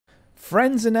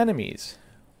Friends and enemies,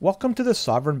 welcome to the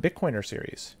Sovereign Bitcoiner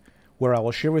series, where I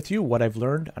will share with you what I've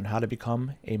learned on how to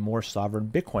become a more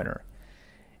sovereign Bitcoiner.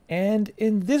 And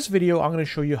in this video, I'm going to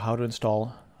show you how to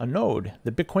install a node,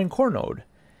 the Bitcoin Core node.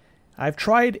 I've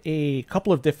tried a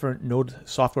couple of different node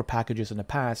software packages in the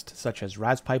past, such as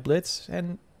Raspberry Blitz,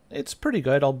 and it's pretty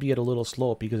good, albeit a little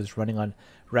slow because it's running on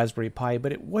Raspberry Pi,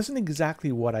 but it wasn't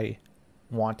exactly what I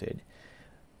wanted.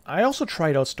 I also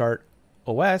tried out Start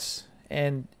OS,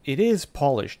 and it is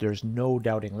polished, there's no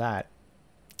doubting that.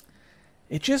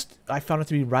 I found it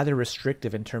to be rather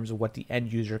restrictive in terms of what the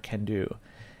end user can do.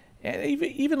 And I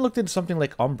even looked into something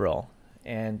like Umbrel,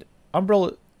 and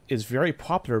Umbrel is very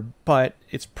popular, but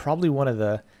it's probably one of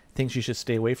the things you should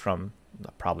stay away from.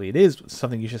 Probably it is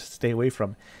something you should stay away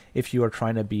from if you are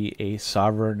trying to be a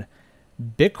sovereign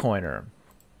Bitcoiner.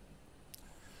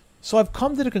 So I've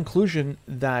come to the conclusion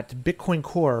that Bitcoin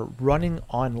Core running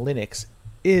on Linux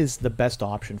is the best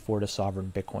option for the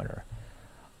sovereign Bitcoiner.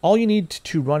 All you need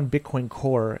to run Bitcoin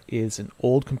Core is an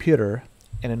old computer,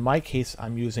 and in my case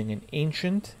I'm using an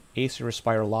ancient Acer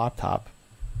Aspire laptop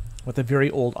with a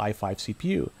very old i5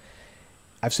 CPU.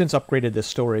 I've since upgraded the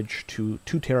storage to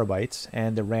 2 terabytes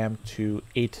and the RAM to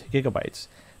 8 gigabytes.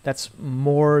 That's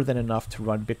more than enough to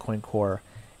run Bitcoin Core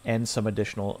and some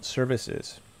additional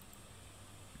services.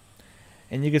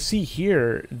 And you can see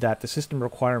here that the system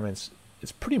requirements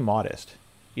is pretty modest.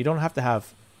 You don't have to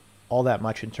have all that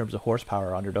much in terms of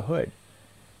horsepower under the hood.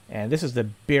 And this is the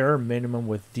bare minimum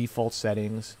with default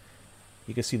settings.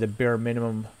 You can see the bare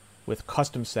minimum with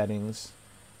custom settings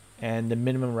and the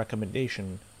minimum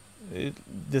recommendation.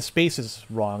 The space is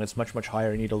wrong. It's much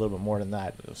higher. You need a little bit more than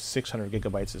that. 600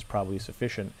 gigabytes is probably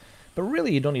sufficient. But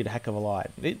really, you don't need a heck of a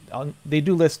lot. They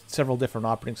do list several different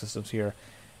operating systems here.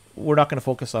 We're not going to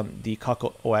focus on the Cuck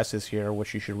OSs here,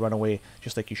 which you should run away,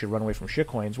 just like you should run away from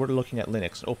shitcoins. We're looking at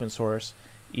Linux, open source,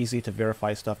 easy to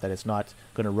verify stuff that it's not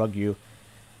going to rug you.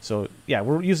 So yeah,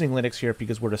 we're using Linux here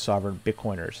because we're the sovereign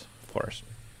Bitcoiners, of course.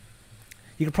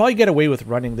 You could probably get away with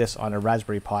running this on a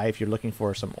Raspberry Pi if you're looking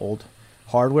for some old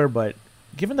hardware, but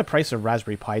given the price of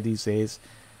Raspberry Pi these days,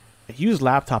 a used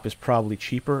laptop is probably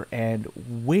cheaper and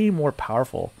way more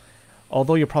powerful.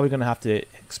 Although you're probably going to have to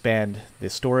expand the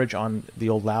storage on the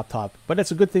old laptop, but it's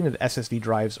a good thing that SSD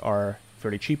drives are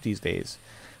fairly cheap these days.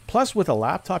 Plus, with a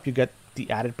laptop, you get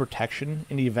the added protection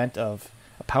in the event of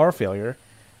a power failure,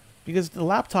 because the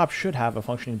laptop should have a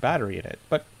functioning battery in it.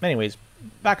 But anyways,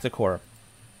 back to Core.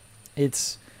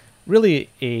 It's really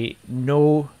a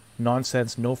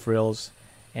no-nonsense, no-frills,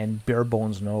 and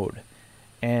bare-bones node.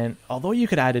 And although you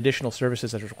could add additional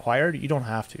services as required, you don't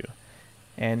have to.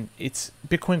 And it's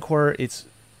Bitcoin Core, it's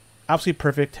absolutely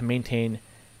perfect to maintain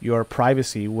your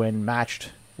privacy when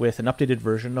matched with an updated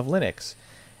version of Linux.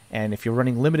 And if you're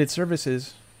running limited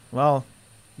services, well,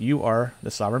 you are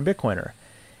the sovereign Bitcoiner.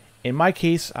 In my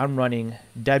case, I'm running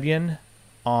Debian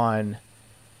on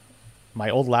my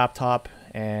old laptop,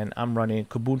 and I'm running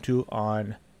Kubuntu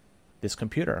on this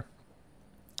computer.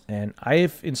 And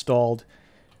I've installed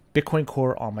Bitcoin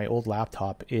Core on my old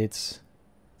laptop. It's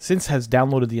since has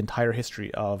downloaded the entire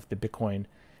history of the Bitcoin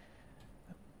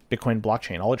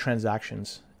blockchain, all the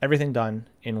transactions, everything done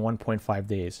in 1.5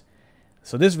 days.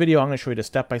 So this video, I'm going to show you the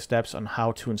step-by-steps on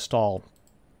how to install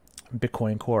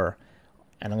Bitcoin Core,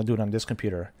 and I'm going to do it on this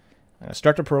computer. I'm going to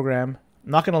start the program.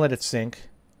 I'm not going to let it sync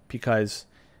because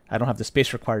I don't have the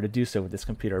space required to do so with this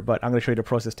computer, but I'm going to show you the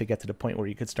process to get to the point where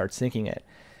you could start syncing it.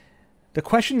 The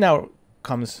question now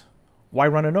comes, why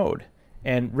run a node?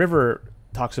 And River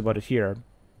talks about it here.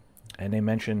 And they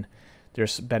mention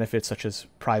there's benefits such as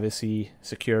privacy,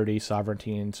 security,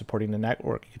 sovereignty, and supporting the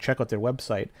network. You can check out their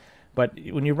website. But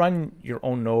when you run your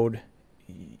own node,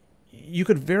 you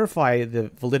could verify the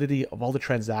validity of all the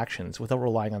transactions without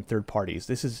relying on third parties.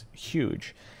 This is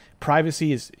huge.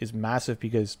 Privacy is massive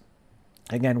because,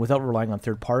 again, without relying on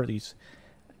third parties,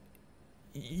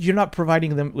 you're not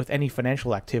providing them with any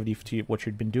financial activity to what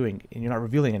you've been doing, and you're not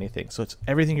revealing anything. So it's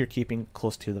everything you're keeping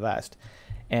close to the vest.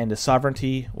 And the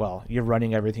sovereignty, well, you're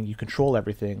running everything, you control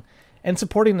everything. And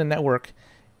supporting the network,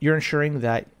 you're ensuring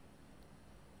that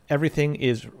everything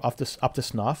is up to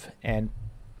snuff, and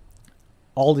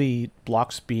all the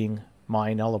blocks being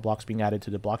mined, all the blocks being added to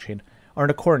the blockchain are in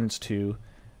accordance to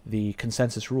the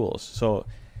consensus rules. So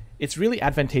it's really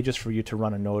advantageous for you to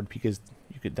run a node because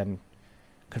you could then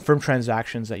confirm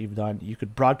transactions that you've done. You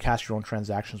could broadcast your own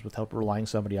transactions without relying on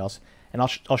somebody else. And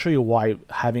I'll show you why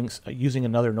using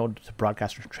another node to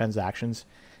broadcast your transactions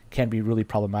can be really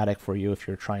problematic for you if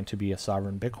you're trying to be a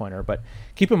sovereign Bitcoiner. But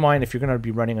keep in mind, if you're going to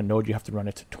be running a node, you have to run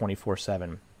it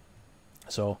 24/7.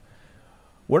 So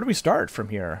where do we start from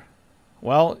here?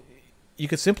 Well, you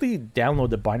could simply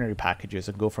download the binary packages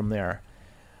and go from there.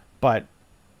 But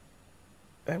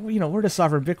we're the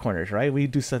sovereign Bitcoiners, right? We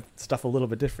do stuff a little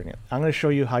bit different. I'm going to show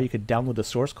you how you could download the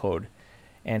source code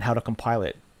and how to compile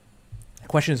it. The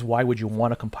question is, why would you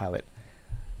want to compile it?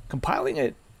 Compiling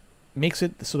it makes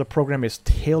it so the program is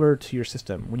tailored to your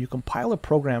system. When you compile a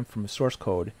program from source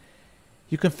code,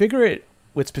 you configure it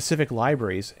with specific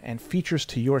libraries and features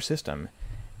to your system.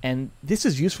 And this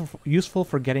is useful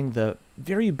for getting the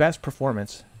very best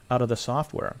performance out of the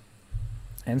software.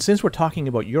 And since we're talking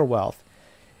about your wealth,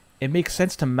 it makes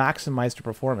sense to maximize the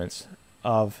performance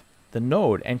of the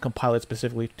node and compile it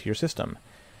specifically to your system.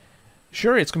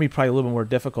 Sure, it's going to be probably a little bit more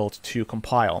difficult to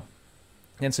compile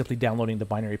than simply downloading the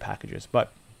binary packages.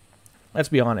 But let's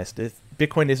be honest,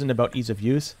 Bitcoin isn't about ease of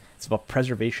use. It's about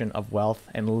preservation of wealth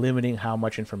and limiting how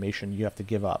much information you have to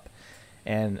give up.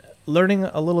 And learning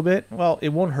a little bit, well, it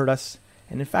won't hurt us.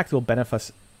 And in fact, it will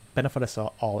benefit us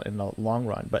all in the long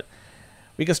run. But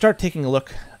we can start taking a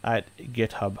look at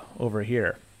GitHub over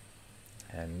here.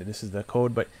 And this is the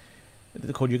code, but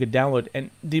the code you could download. And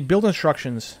the build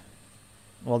instructions,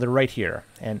 well, they're right here.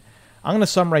 And I'm going to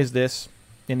summarize this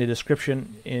in the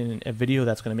description in a video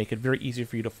that's going to make it very easy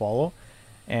for you to follow.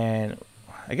 And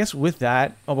I guess with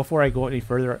that, before I go any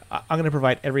further, I'm going to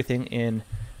provide everything in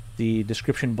the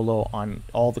description below on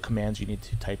all the commands you need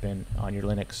to type in on your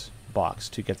Linux box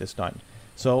to get this done.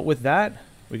 So with that,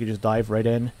 we can just dive right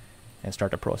in and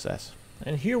start the process.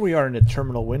 And here we are in the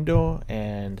terminal window,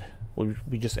 and we'll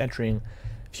be just entering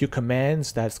a few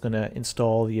commands that's going to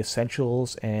install the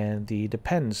essentials and the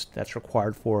depends that's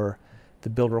required for the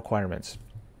build requirements.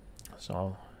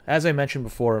 So as I mentioned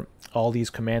before, all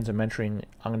these commands I'm entering,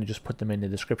 I'm going to just put them in the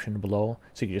description below,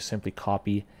 so you can just simply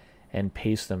copy and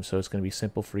paste them, so it's going to be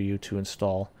simple for you to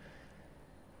install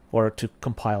or to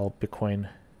compile Bitcoin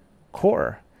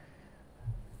Core.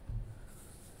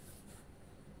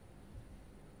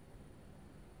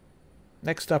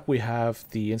 Next up, we have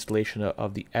the installation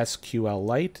of the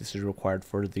SQLite. This is required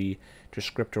for the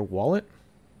descriptor wallet.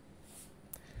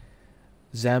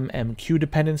 XemMQ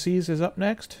dependencies is up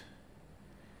next.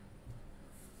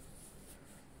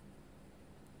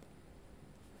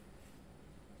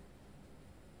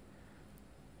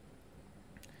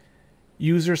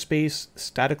 User space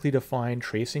statically defined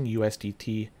tracing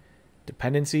USDT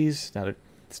dependencies. Now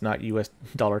it's not US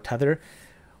dollar tether.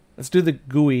 Let's do the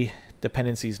GUI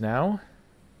dependencies now,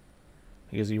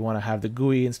 because you want to have the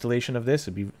GUI installation of this.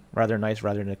 It'd be rather nice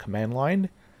rather than a command line.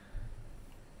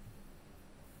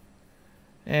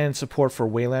 And support for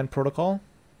Wayland protocol.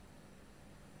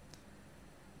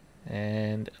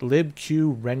 And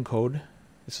libq rencode.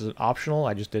 This is an optional.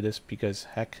 I just did this because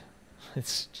heck,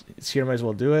 it's here, might as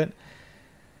well do it.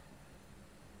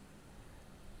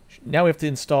 Now we have to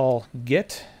install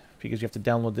Git, because you have to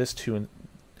download this to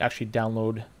actually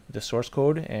download the source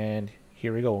code. And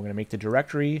here we go. We're going to make the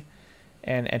directory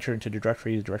and enter into the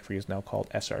directory. The directory is now called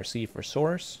src for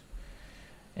source.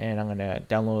 And I'm going to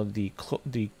download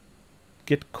the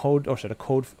Git code, or sorry, the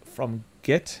code from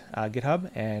GitHub.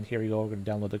 And here we go. We're going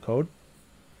to download the code.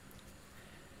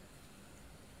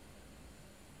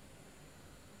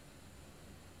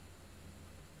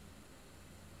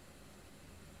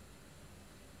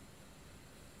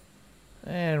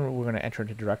 And we're going to enter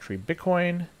into directory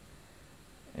Bitcoin,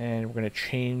 and we're going to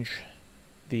change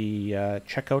the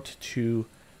checkout to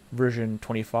version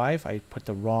 25. I put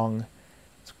the wrong,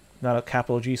 it's not a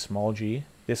capital G, small g.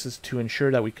 This is to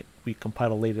ensure that we compile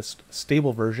the latest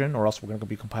stable version, or else we're going to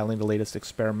be compiling the latest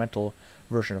experimental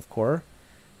version of Core.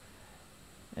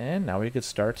 And now we could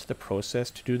start the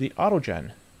process to do the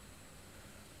autogen.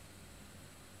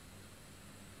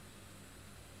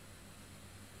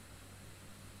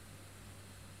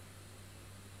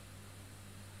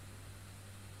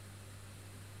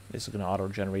 This is going to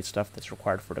auto-generate stuff that's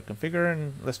required for the configure,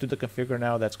 and let's do the configure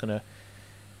now. That's going to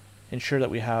ensure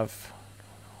that we have,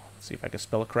 let's see if I can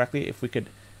spell it correctly, if we could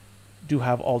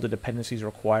have all the dependencies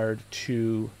required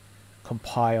to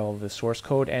compile the source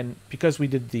code. And because we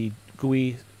did the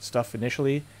GUI stuff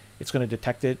initially, it's going to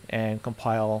detect it and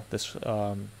compile this,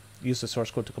 use the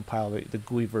source code to compile the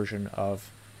GUI version of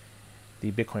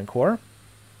the Bitcoin Core.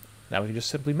 Now we can just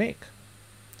simply make.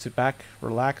 Sit back,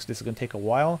 relax. This is going to take a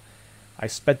while. I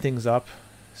sped things up,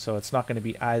 so it's not going to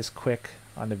be as quick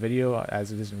on the video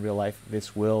as it is in real life.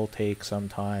 This will take some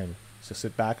time. So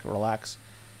sit back, relax,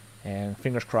 and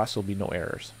fingers crossed there'll be no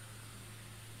errors.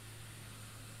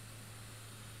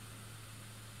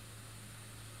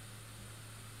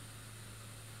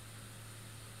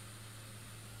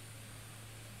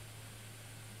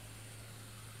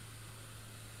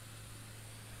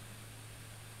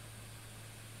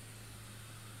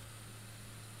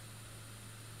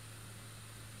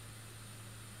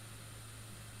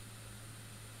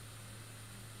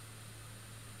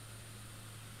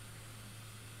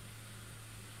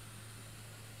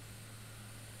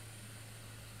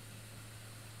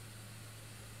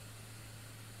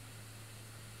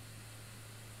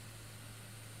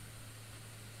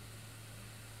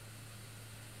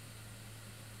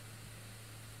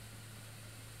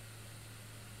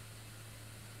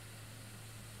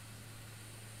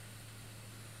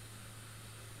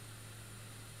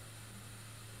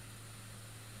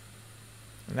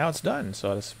 Now it's done.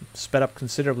 So it's sped up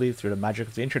considerably through the magic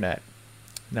of the internet.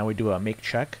 Now we do a make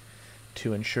check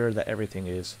to ensure that everything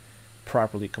is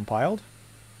properly compiled.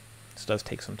 This does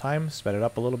take some time. Sped it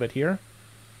up a little bit here.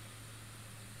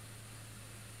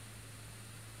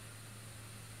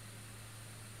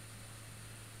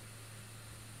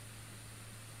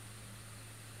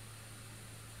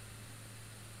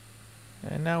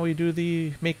 And now we do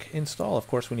the make install. Of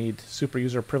course, we need super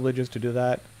user privileges to do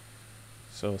that.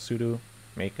 So sudo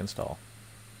make install.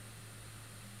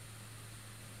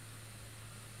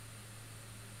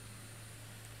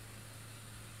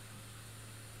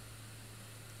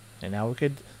 And now we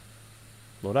could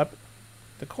load up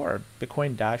the core,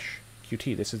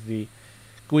 Bitcoin-QT. This is the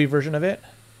GUI version of it.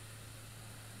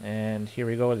 And here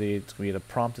we go. It's going to be the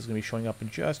prompt is going to be showing up in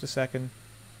just a second.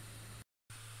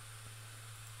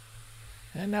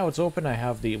 And now it's open. I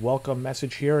have the welcome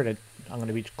message here, and I'm going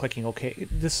to be clicking OK.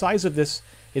 The size of this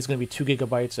is going to be 2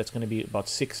 gigabytes. That's going to be about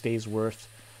 6 days worth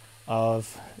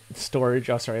of storage.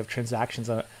 Oh, sorry, of transactions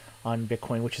on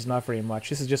Bitcoin, which is not very much.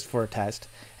 This is just for a test.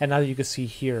 And now that you can see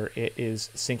here, it is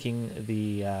syncing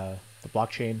the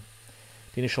blockchain.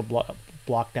 The initial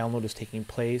block download is taking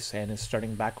place and is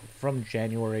starting back from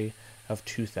January of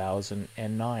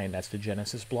 2009. That's the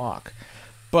Genesis block.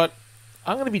 But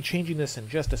I'm going to be changing this in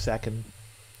just a second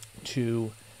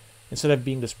to, instead of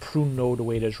being this prune node the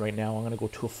way it is right now, I'm going to go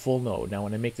to a full node. Now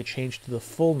when I make the change to the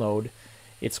full node,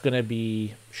 it's going to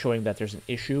be showing that there's an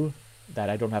issue, that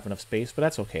I don't have enough space, but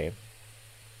that's okay.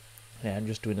 And I'm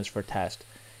just doing this for a test.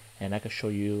 And I can show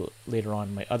you later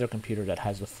on my other computer that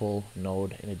has the full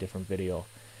node in a different video.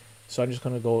 So I'm just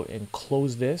going to go and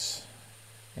close this,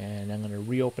 and I'm going to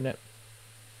reopen it.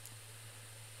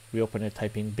 Reopen it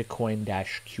typing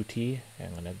Bitcoin-QT.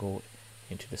 I'm going to go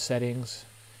into the settings,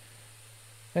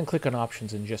 then click on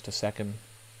options in just a second.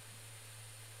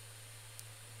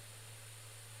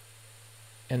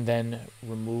 And then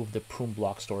remove the prune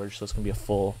block storage, so it's going to be a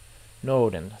full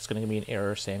node, and it's going to give me an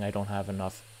error saying I don't have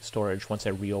enough storage once I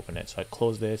reopen it. So I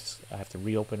close this, I have to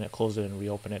reopen it, close it, and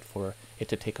reopen it for it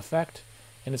to take effect.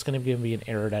 And it's going to give me an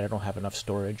error that I don't have enough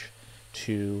storage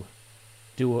to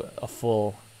do a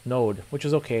full node, which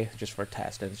is okay, just for a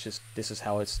test. And it's just, this is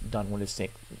how it's done when it's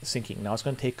syncing. Now it's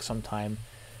going to take some time,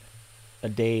 a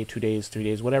day, 2 days, 3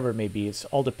 days, whatever it may be. It's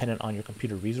all dependent on your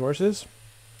computer resources.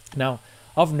 Now,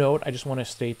 of note, I just want to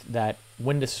state that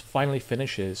when this finally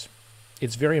finishes,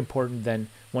 it's very important then,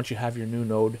 once you have your new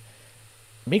node,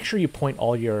 make sure you point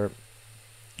all your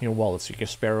wallets, your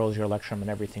Sparrows, your Electrum, and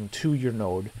everything to your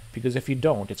node, because if you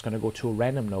don't, it's going to go to a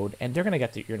random node, and they're going to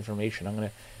get your information. I'm going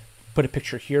to put a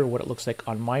picture here of what it looks like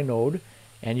on my node,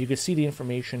 and you can see the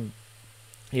information.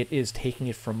 It is taking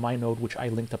it from my node, which I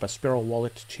linked up a Sparrow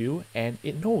wallet to, and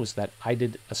it knows that I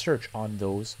did a search on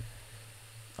those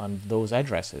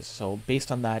addresses. So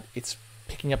based on that, it's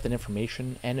picking up that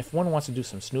information, and if one wants to do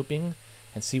some snooping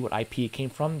and see what IP it came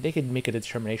from, they could make a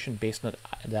determination based on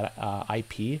that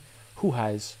IP, who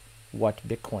has what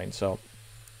Bitcoin. So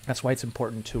that's why it's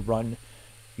important to run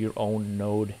your own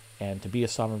node and to be a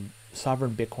sovereign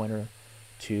Bitcoiner,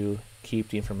 to keep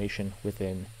the information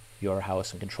within your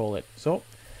house and control it. So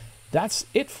that's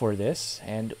it for this,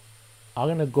 and I'm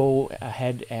going to go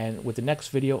ahead and with the next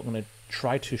video, I'm going to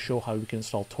try to show how we can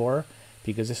install Tor,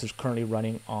 because this is currently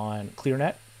running on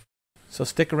ClearNet. So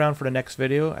stick around for the next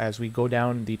video as we go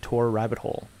down the Tor rabbit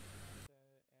hole.